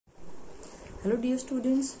Hello dear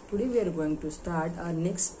students, today we are going to start our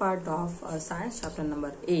next part of our science chapter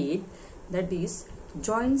number 8, that is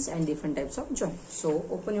joints and different types of joints. So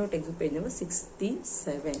open your textbook page number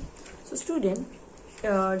 67. So student,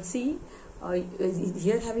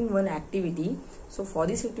 here having one activity. So for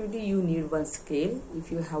this activity you need one scale.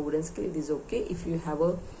 If you have wooden scale it is okay. If you have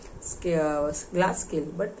a scale, glass scale,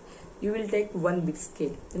 but you will take one big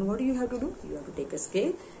scale, then what do you have to do? You have to take a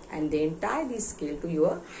scale and then tie this scale to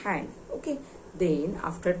your hand. Okay, then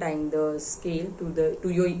after tying the scale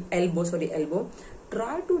to your elbow,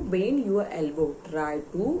 try to bend your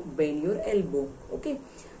elbow. Okay,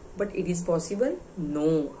 but it is possible?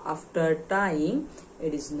 No, after tying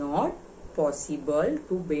it is not possible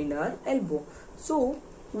to bend our elbow. So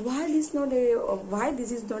why this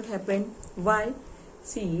is not happen? Why?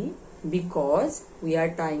 See, because we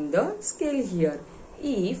are tying the scale here.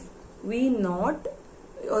 If we not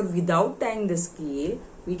or without tying the scale,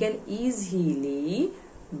 we can easily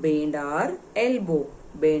bend our elbow.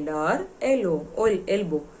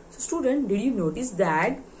 Elbow. So student, did you notice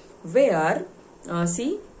that where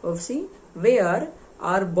where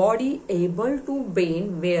our body able to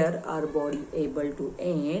bend, where our body able to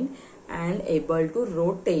end and able to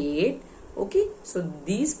rotate? Okay, so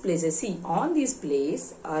these places, see, on this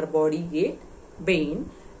place our body get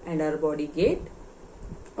bend and our body get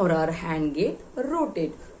or our hand get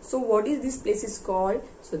rotate. So what is this places called?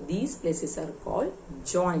 So these places are called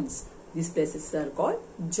joints. These places are called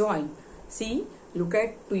joint. See, look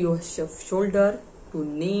at to your shoulder, to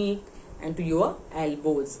neck and to your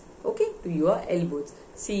elbows. Okay, to your elbows.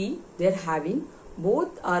 See, they are having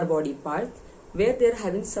both our body parts where they are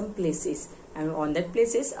having some places, and on that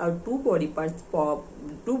places our two body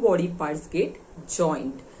parts get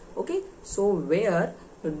joined. Okay, so where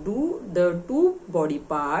do the two body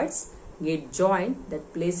parts get joined,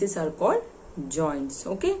 that places are called joints.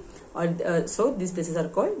 Okay, or so these places are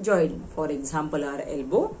called joint. For example, our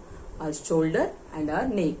elbow, our shoulder and our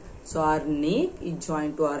neck. So our neck is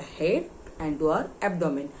joined to our head and to our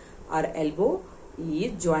abdomen. Our elbow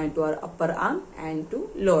is joined to our upper arm and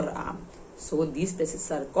to lower arm. So these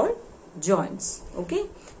places are called joints. Okay,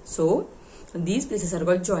 so these places are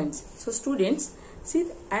called joints. So students, see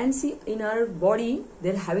in our body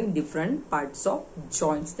they're having different parts of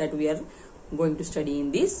joints that we are going to study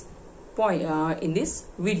in this point in this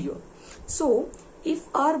video. So if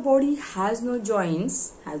our body has no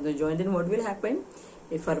joints, then what will happen?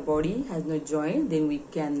 If our body has no joint, then we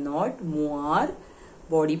cannot move our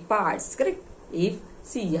body parts, correct? If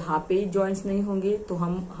see, यहाँ पे joints नहीं होंगे तो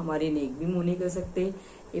हम हमारे neck भी move नहीं कर सकते.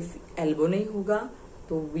 If elbow नहीं होगा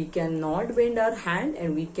तो we cannot bend our hand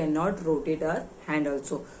and we cannot rotate our hand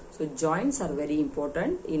also. So joints are very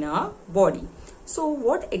important in our body. So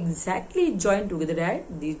what exactly join together are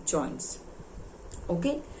these joints?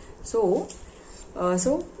 Okay, so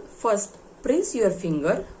first press your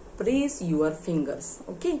fingers,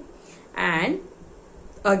 okay, and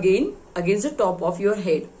again against the top of your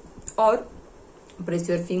head, or press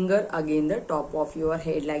your finger against the top of your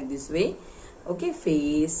head like this way. Okay,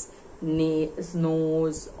 face,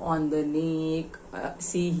 nose, on the neck,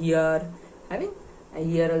 see here, having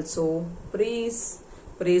here also press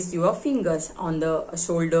your fingers on the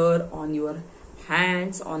shoulder, on your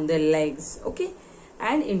hands, on the legs. Okay,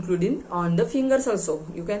 and including on the fingers also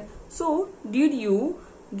you can. So did you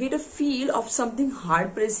get a feel of something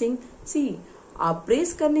hard pressing? See, आप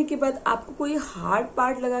press करने के बाद आपको कोई hard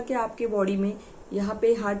part लगा के आपके body में, यहाँ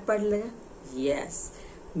पे हार्ड पार्ट लगा? Yes,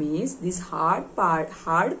 means this hard part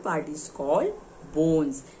is called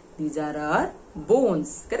bones. These are our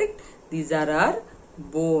bones, correct? These are our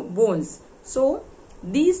bones. So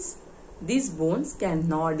these bones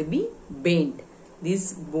cannot be bent.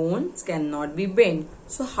 These bones cannot be bent.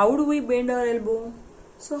 So how do we bend our elbow?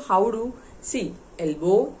 So how do, see,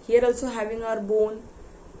 elbow here also having our bone,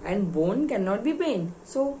 and bone cannot be bent.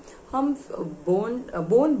 So हम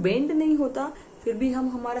bone bend नहीं होता, फिर भी हम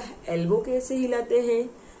हमारा elbow कैसे हिलाते हैं?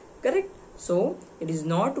 Correct? So it is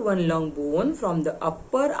not one long bone from the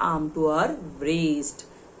upper arm to our wrist.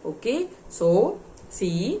 Okay, so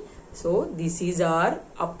see, so this is our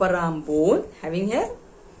upper arm bone having here,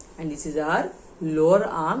 and this is our lower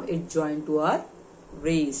arm, it joined to our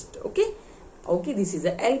wrist. Okay, okay, this is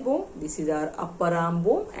the elbow, this is our upper arm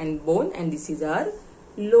bone, and this is our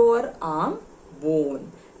lower arm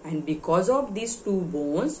bone, and because of these two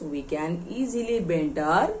bones we can easily bend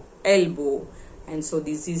our elbow, and so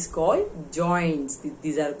this is called joints.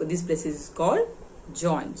 This place is called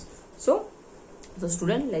joints. So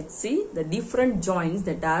student, let's see the different joints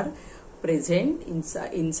that are present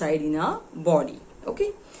inside in our body.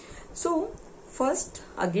 Okay, so first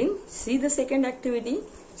again see the second activity.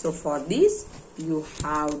 So for this you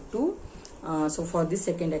have to so for this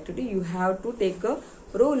second activity you have to take a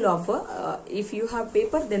roll of if you have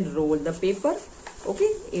paper, then roll the paper, okay,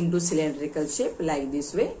 into cylindrical shape like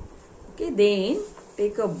this way. Okay, then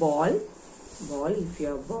take a ball if you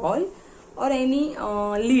have ball or any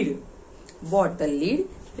lid, bottle lid.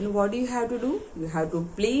 Then what do you have to do? You have to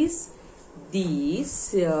place this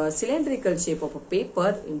cylindrical shape of a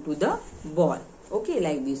paper into the ball, okay,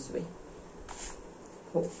 like this way.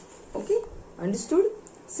 Oh, okay, understood?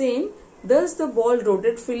 Same. Does the ball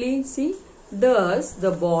rotate freely? See, does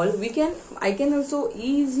the ball, I can also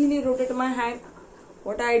easily rotate my hand.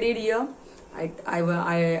 What I did here,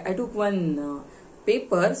 I took one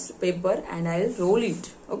paper and I'll roll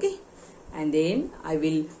it, okay, and then I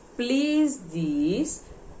will place this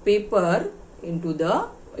paper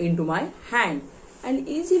into my hand, and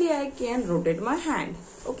easily I can rotate my hand,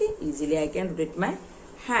 okay, easily I can rotate my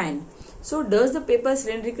hand. So does the paper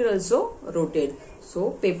cylindrical also rotate?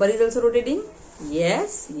 So paper is also rotating.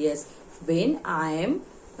 Yes. When I am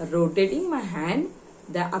rotating my hand,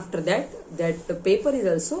 after that the paper is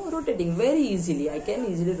also rotating very easily. I can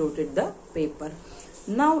easily rotate the paper.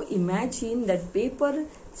 Now imagine that paper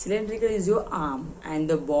cylindrical is your arm and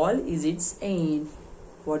the ball is its end.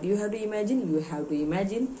 What you have to imagine? You have to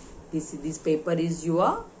imagine this paper is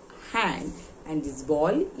your hand and this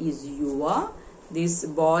ball is your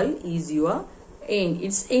end.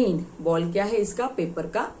 Its end. Ball क्या है इसका? Paper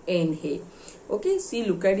का end है. Okay, see,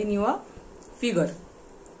 look at in your figure.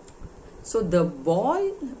 So the ball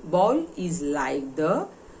is like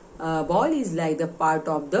the part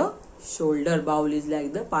of the shoulder. Ball is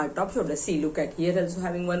like the part of shoulder. See, look at here also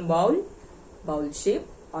having one bowl shape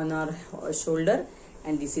on our shoulder,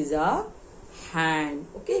 and this is our hand.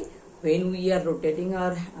 Okay, when we are rotating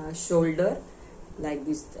our shoulder like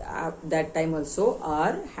this, that time also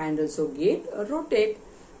our hand also get rotate.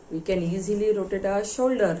 We can easily rotate our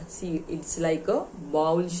shoulder. See, it's like a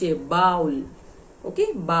bowl shape. Bowl.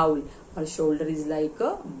 Okay, bowl. Our shoulder is like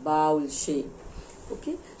a bowl shape.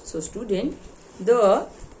 Okay, so student, the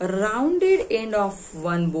rounded end of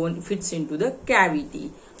one bone fits into the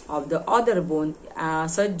cavity of the other bone.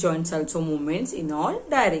 Such joints also movements in all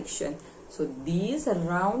direction. So this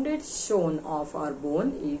rounded shown of our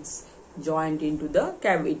bone is joined into the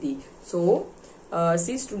cavity. So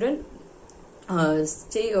see student,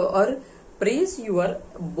 stay or press your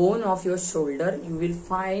bone of your shoulder, you will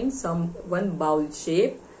find one bowl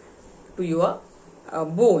shape to your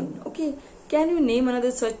bone. Okay, can you name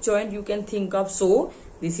another such joint you can think of? So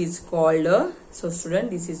this is called so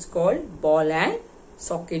student, this is called ball and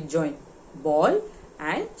socket joint. Ball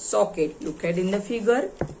and socket. Look at in the figure.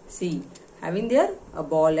 See, having there a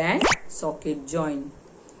ball and socket joint.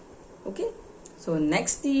 Okay, so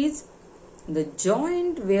next is the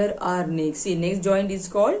joint where our neck. See, next joint is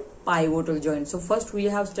called pivotal joint. So first we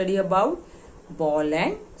have studied about ball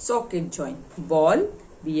and socket joint. Ball,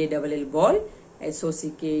 B-A-L-L, ball,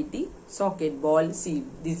 S-O-C-K-E-T, socket. Ball. See,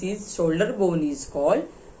 this is shoulder bone is called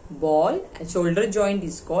ball, and shoulder joint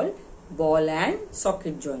is called ball and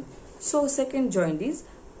socket joint. So second joint is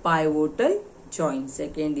pivotal joint.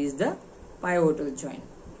 Second is the pivotal joint.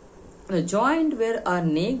 The joint where our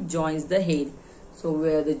neck joins the head. So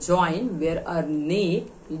where the joint where our neck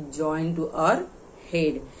is joined to our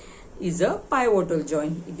head is a pivotal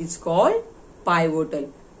joint. It is called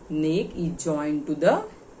pivotal. Neck is joined to the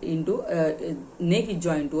neck is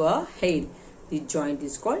joined to our head. This joint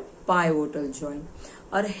is called pivotal joint.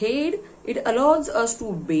 Our head, it allows us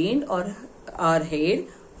to bend our head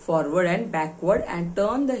forward and backward and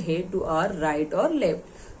turn the head to our right or left.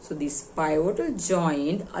 So this pivotal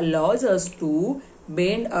joint allows us to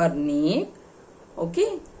bend our neck,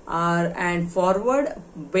 okay, and forward,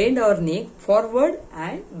 bend our neck forward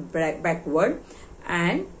and backward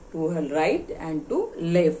and to right and to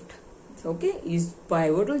left. Okay, इस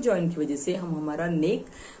pivotal joint की वजह से हम हमारा neck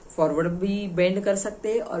forward भी bend कर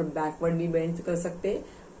सकते हैं और backward भी bend कर सकते हैं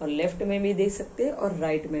और left में भी देख सकते हैं और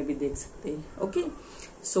right में भी देख सकते हैं. Okay,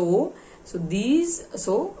 so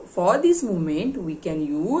for this movement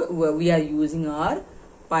we are using our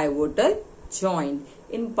pivotal joint.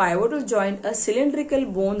 In pivotal joint, a cylindrical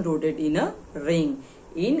bone rotates in a ring.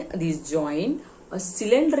 In this joint, a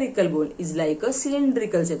cylindrical bone is like a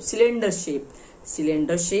cylindrical shape,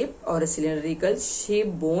 cylinder shape or a cylindrical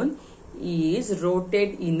shape bone is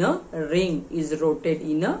rotated in a ring. It is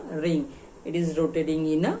rotating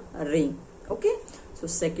in a ring. Okay, so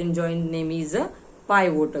second joint name is a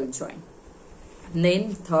pivotal joint.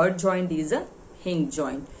 Then third joint is a hinge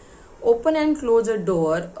joint. Open and close a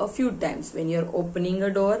door a few times when you are opening a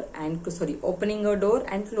door and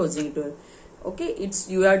closing a door. Okay,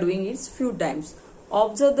 you are doing it few times.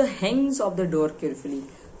 Observe the hangs of the door carefully.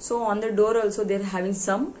 So on the door also they are having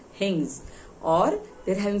some hangs, or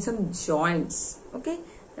they are having some joints. Okay,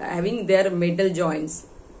 having their metal joints.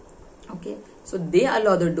 Okay, so they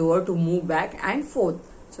allow the door to move back and forth.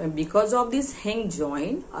 So because of this hang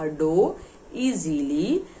joint, our door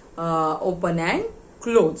easily open and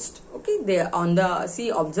closed. Okay, they are on the, see,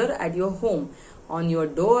 observe at your home, on your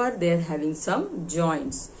door they are having some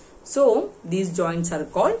joints. So these joints are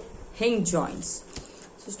called hang joints.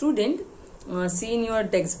 So student, see in your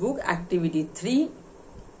textbook activity 3,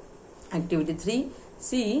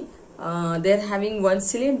 see they are having one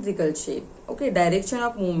cylindrical shape. Okay, direction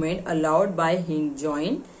of movement allowed by hang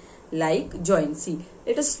joint like joint. See,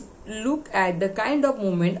 let us look at the kind of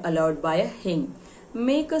movement allowed by a hang.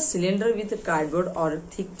 Make a cylinder with a cardboard or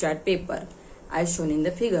thick chart paper as shown in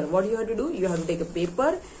the figure. What you have to do? You have to take a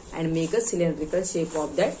paper and make a cylindrical shape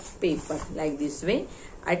of that paper like this way.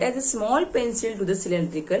 Attach a small pencil to the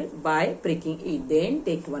cylindrical by pricking it. Then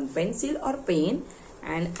take one pencil or pen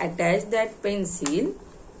and attach that pencil,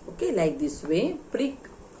 okay, like this way. Prick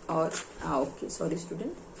or okay, sorry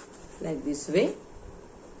student, like this way.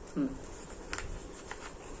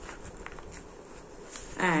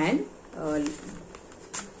 And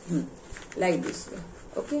like this way.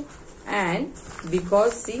 Okay, and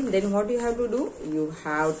because see, then what you have to do? You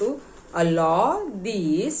have to allow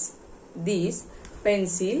this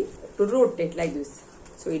pencil to rotate like this.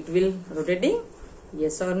 So it will rotating,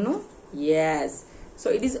 yes or no? Yes. So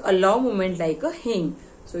it is allow movement like a hang.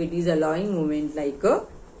 So it is allowing movement like a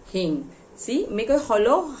hang. See, make a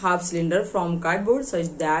hollow half cylinder from cardboard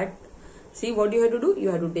such that, see what you have to do?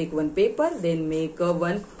 You have to take one paper, then make a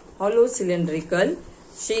one hollow cylindrical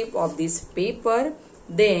shape of this paper,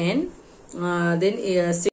 then